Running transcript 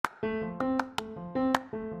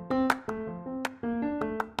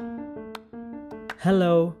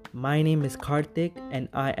Hello, my name is Karthik and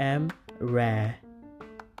I am Rare.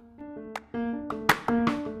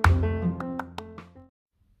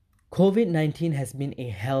 COVID-19 has been a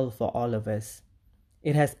hell for all of us.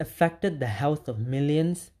 It has affected the health of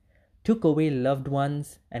millions, took away loved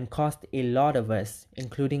ones, and caused a lot of us,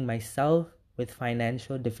 including myself, with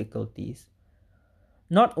financial difficulties.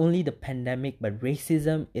 Not only the pandemic, but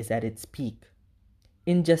racism is at its peak.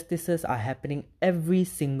 Injustices are happening every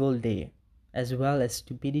single day, as well as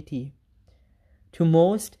stupidity. To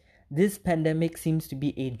most, this pandemic seems to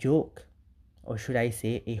be a joke, or should I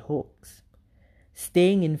say a hoax.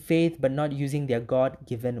 Staying in faith but not using their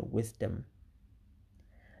God-given wisdom.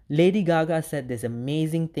 Lady Gaga said this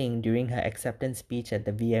amazing thing during her acceptance speech at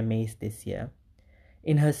the VMAs this year.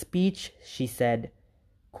 In her speech, she said,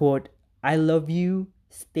 quote, "I love you,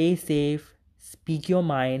 stay safe, speak your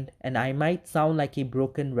mind, and I might sound like a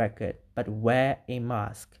broken record, but wear a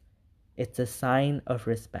mask. It's a sign of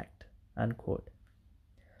respect," unquote.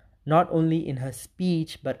 Not only in her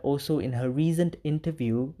speech, but also in her recent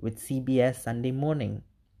interview with CBS Sunday Morning.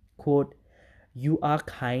 Quote, "You are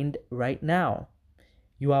kind right now.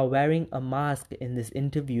 You are wearing a mask in this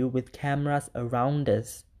interview with cameras around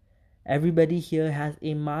us. Everybody here has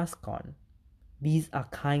a mask on. These are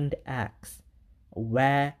kind acts.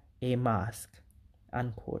 Wear a mask,"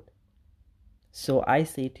 unquote. So I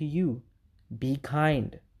say to you, be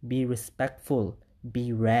kind, be respectful,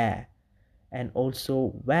 be rare, and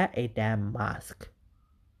also wear a damn mask.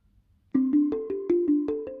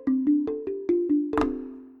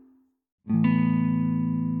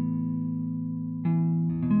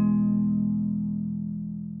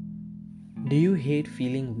 Do you hate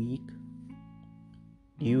feeling weak?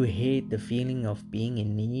 Do you hate the feeling of being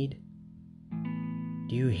in need?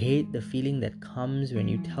 Do you hate the feeling that comes when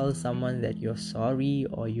you tell someone that you're sorry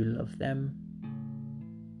or you love them?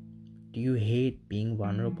 Do you hate being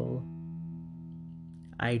vulnerable?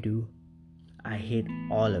 I do. I hate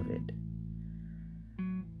all of it.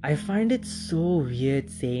 I find it so weird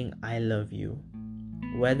saying I love you,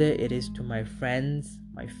 whether it is to my friends,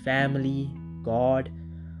 my family, God,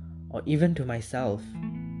 or even to myself.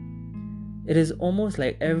 It is almost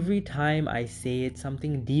like every time I say it,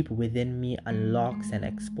 something deep within me unlocks and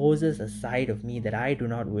exposes a side of me that I do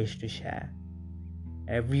not wish to share.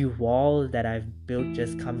 Every wall that I've built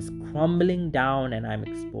just comes crumbling down and I'm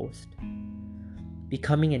exposed,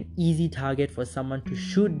 becoming an easy target for someone to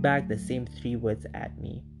shoot back the same 3 words at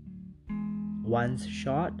me. Once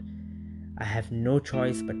shot, I have no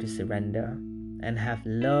choice but to surrender and have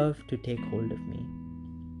love to take hold of me.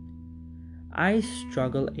 I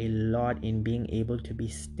struggle a lot in being able to be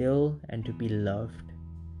still and to be loved.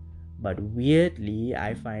 But weirdly,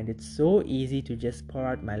 I find it so easy to just pour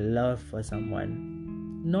out my love for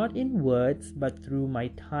someone. Not in words, but through my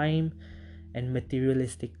time and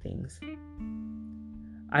materialistic things.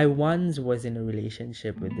 I once was in a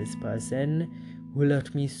relationship with this person who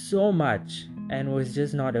loved me so much and was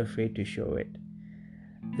just not afraid to show it.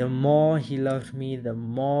 The more he loved me, the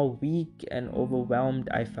more weak and overwhelmed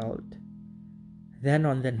I felt. Then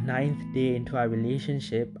on the 9th day into our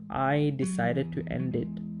relationship, I decided to end it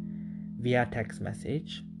via text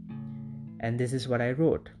message. And this is what I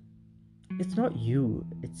wrote. "It's not you,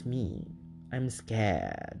 it's me. I'm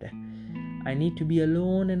scared. I need to be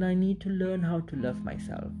alone and I need to learn how to love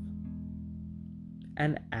myself."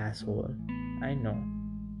 An asshole, I know.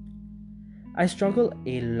 I struggle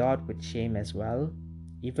a lot with shame as well,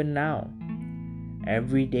 even now.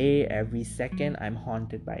 Every day, every second, I'm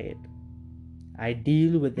haunted by it. I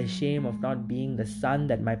deal with the shame of not being the son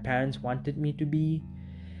that my parents wanted me to be,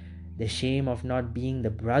 the shame of not being the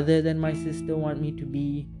brother that my sister wanted me to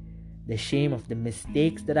be, the shame of the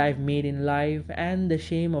mistakes that I've made in life, and the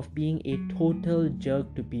shame of being a total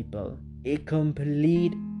jerk to people, a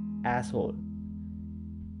complete asshole.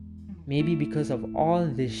 Maybe because of all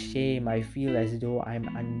this shame, I feel as though I'm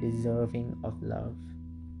undeserving of love.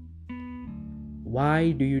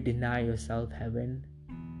 Why do you deny yourself heaven?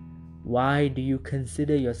 Why do you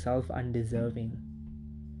consider yourself undeserving?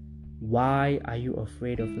 Why are you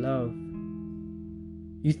afraid of love?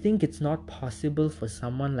 You think it's not possible for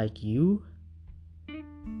someone like you?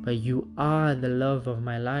 But you are the love of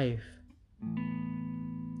my life.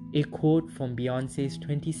 A quote from Beyoncé's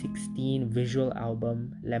 2016 visual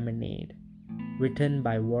album Lemonade, written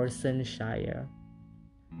by Warsan Shire.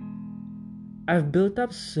 I've built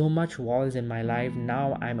up so much walls in my life,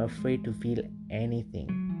 now I'm afraid to feel anything.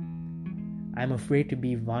 I'm afraid to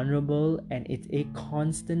be vulnerable, and it's a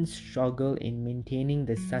constant struggle in maintaining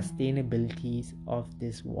the sustainabilities of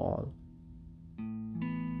this wall.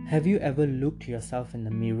 Have you ever looked yourself in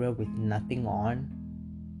the mirror with nothing on?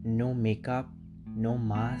 No makeup, no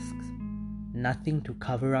masks, nothing to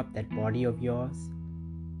cover up that body of yours?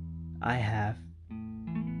 I have.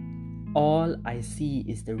 All I see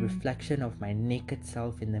is the reflection of my naked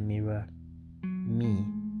self in the mirror. Me.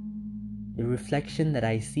 The reflection that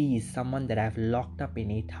I see is someone that I've locked up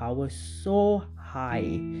in a tower so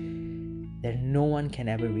high that no one can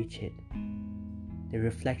ever reach it. The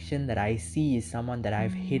reflection that I see is someone that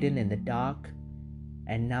I've hidden in the dark,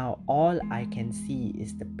 and now all I can see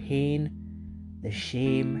is the pain, the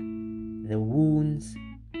shame, the wounds,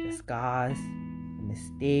 the scars, the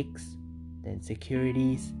mistakes, the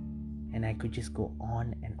insecurities, and I could just go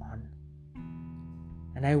on and on.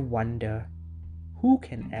 And I wonder, who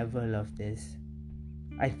can ever love this?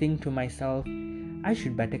 I think to myself, I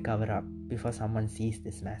should better cover up before someone sees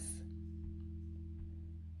this mess.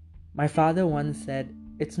 My father once said,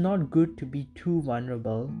 it's not good to be too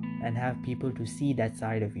vulnerable and have people to see that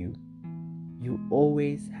side of you. You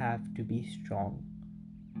always have to be strong.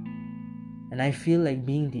 And I feel like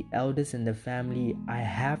being the eldest in the family, I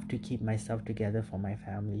have to keep myself together for my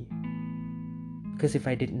family. Because if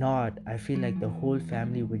I did not, I feel like the whole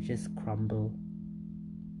family would just crumble.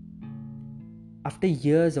 After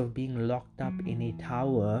years of being locked up in a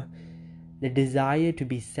tower, the desire to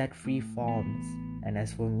be set free forms. And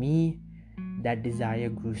as for me, that desire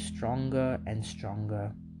grew stronger and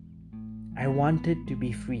stronger. I wanted to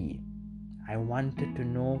be free. I wanted to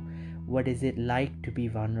know what is it like to be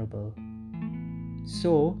vulnerable.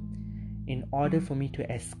 So, in order for me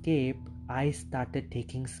to escape, I started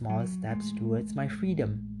taking small steps towards my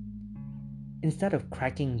freedom. Instead of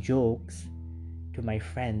cracking jokes to my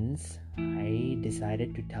friends, I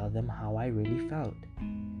decided to tell them how I really felt.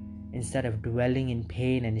 Instead of dwelling in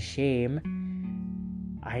pain and shame,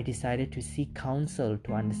 I decided to seek counsel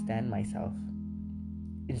to understand myself.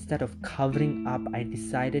 Instead of covering up, I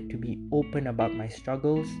decided to be open about my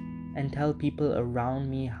struggles and tell people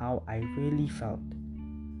around me how I really felt.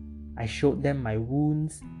 I showed them my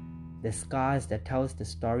wounds, the scars that tells the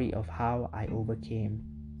story of how I overcame.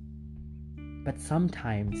 But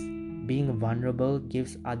sometimes, being vulnerable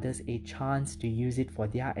gives others a chance to use it for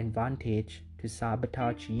their advantage to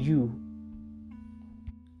sabotage you.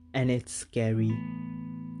 And it's scary.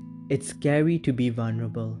 It's scary to be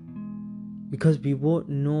vulnerable because we won't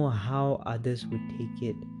know how others would take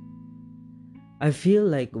it. I feel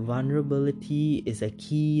like vulnerability is a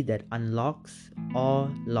key that unlocks or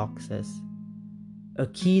locks us. A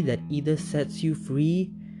key that either sets you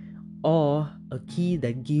free or a key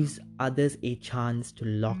that gives others a chance to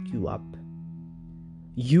lock you up.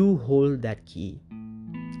 You hold that key.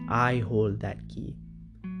 I hold that key.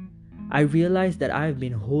 I realized that I've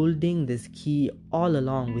been holding this key all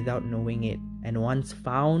along without knowing it, and once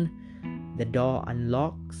found, the door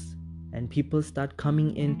unlocks and people start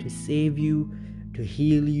coming in to save you, to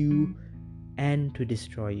heal you, and to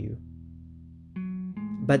destroy you.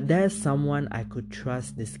 But there's someone I could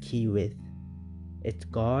trust this key with. It's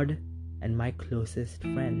God and my closest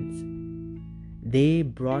friends. They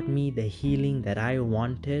brought me the healing that I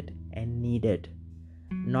wanted and needed,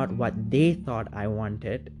 not what they thought I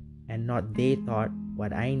wanted and not they thought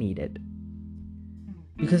what I needed.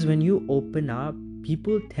 Because when you open up,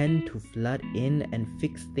 people tend to flood in and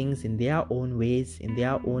fix things in their own ways, in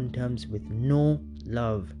their own terms, with no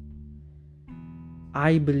love.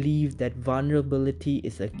 I believe that vulnerability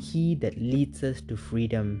is a key that leads us to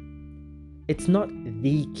freedom. It's not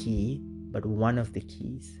the key, but one of the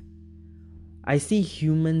keys. I see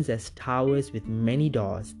humans as towers with many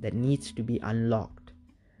doors that needs to be unlocked,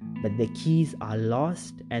 but the keys are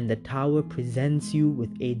lost and the tower presents you with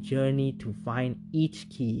a journey to find each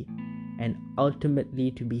key and ultimately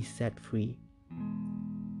to be set free.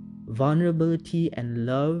 Vulnerability and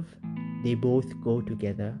love, they both go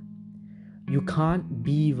together. You can't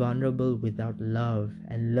be vulnerable without love,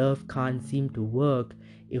 and love can't seem to work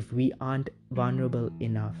if we aren't vulnerable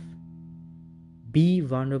enough. Be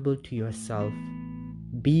vulnerable to yourself.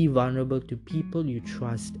 Be vulnerable to people you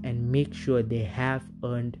trust and make sure they have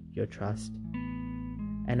earned your trust.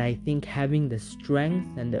 And I think having the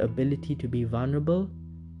strength and the ability to be vulnerable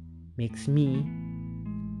makes me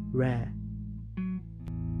rare.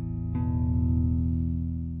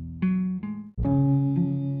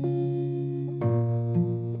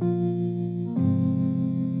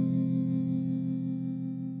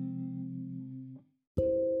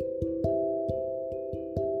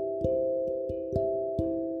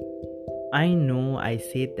 I know I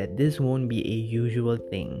said that this won't be a usual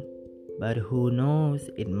thing, but who knows,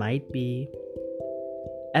 it might be.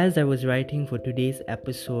 As I was writing for today's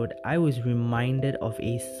episode, I was reminded of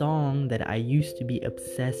a song that I used to be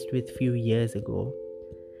obsessed with few years ago.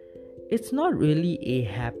 It's not really a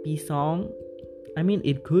happy song. I mean,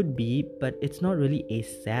 it could be, but it's not really a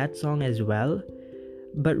sad song as well,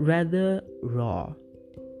 but rather raw.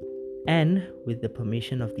 And with the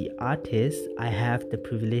permission of the artist, I have the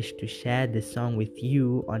privilege to share this song with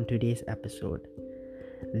you on today's episode.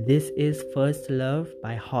 This is First Love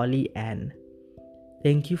by Holly Ann.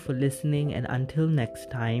 Thank you for listening, and until next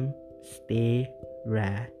time, stay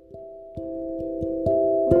rare.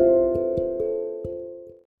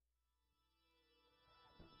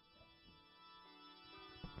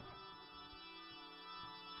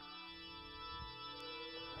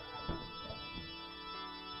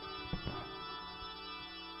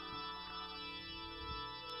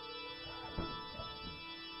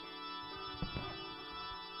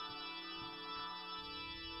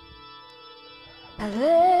 I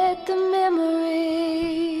let the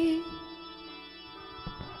memory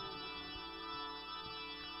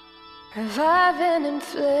revive and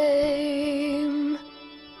inflame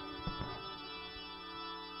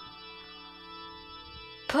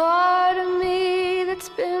part of me that's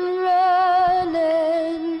been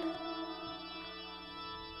running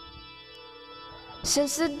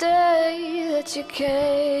since the day that you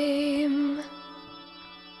came.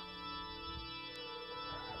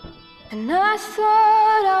 And I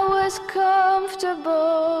thought I was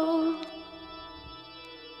comfortable,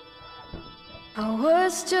 I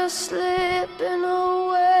was just slipping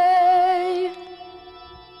away.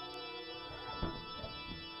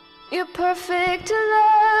 Your perfect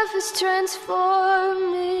love has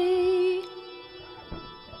transformed me,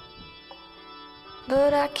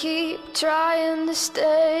 but I keep trying to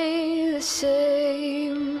stay the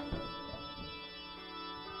same.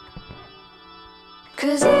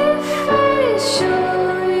 'Cause if I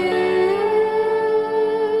show you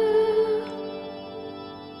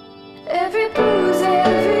every bruise,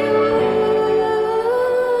 every wound,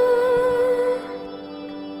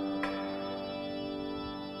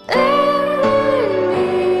 every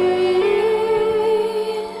need,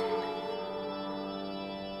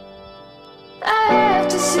 I have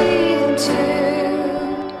to see them too.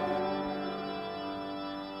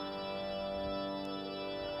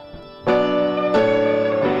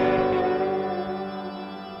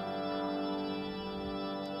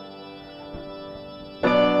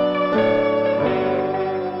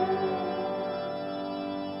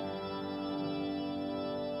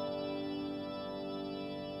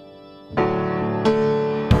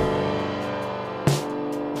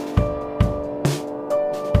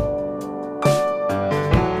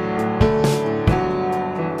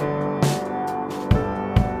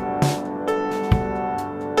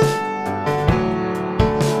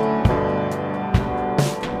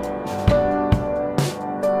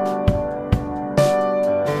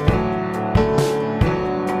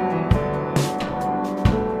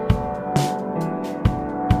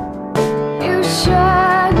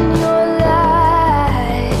 Shine your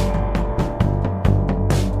light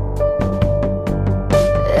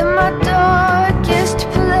in my darkest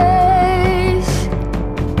place,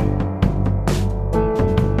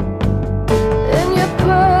 in your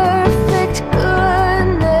perfect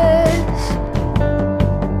goodness.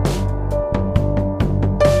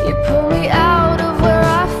 You pull me out of where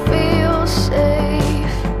I feel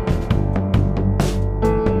safe,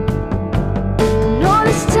 and all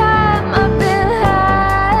this time I've been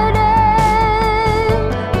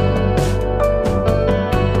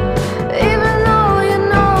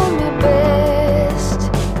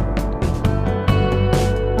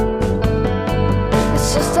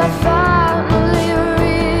I finally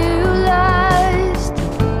realized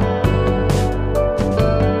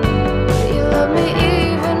you love me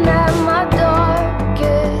even at my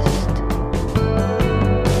darkest.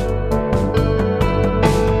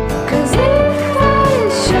 'Cause if I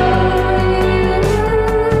show you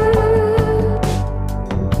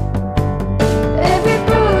every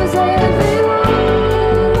bruise, every wound,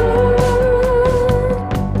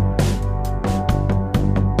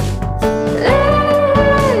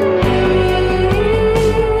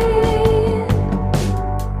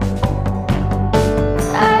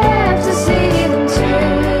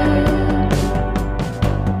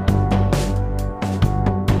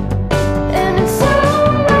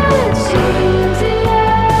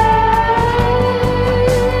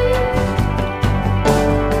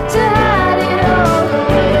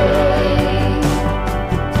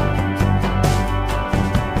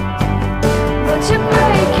 you're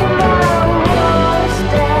breaking my walls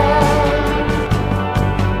down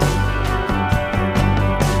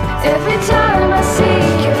every time I see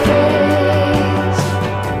you.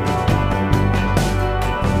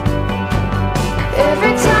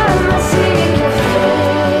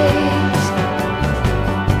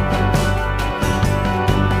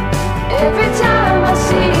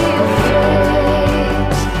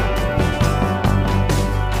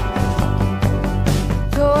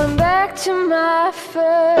 back to my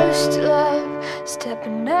first love,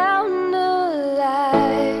 stepping out in the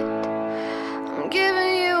light.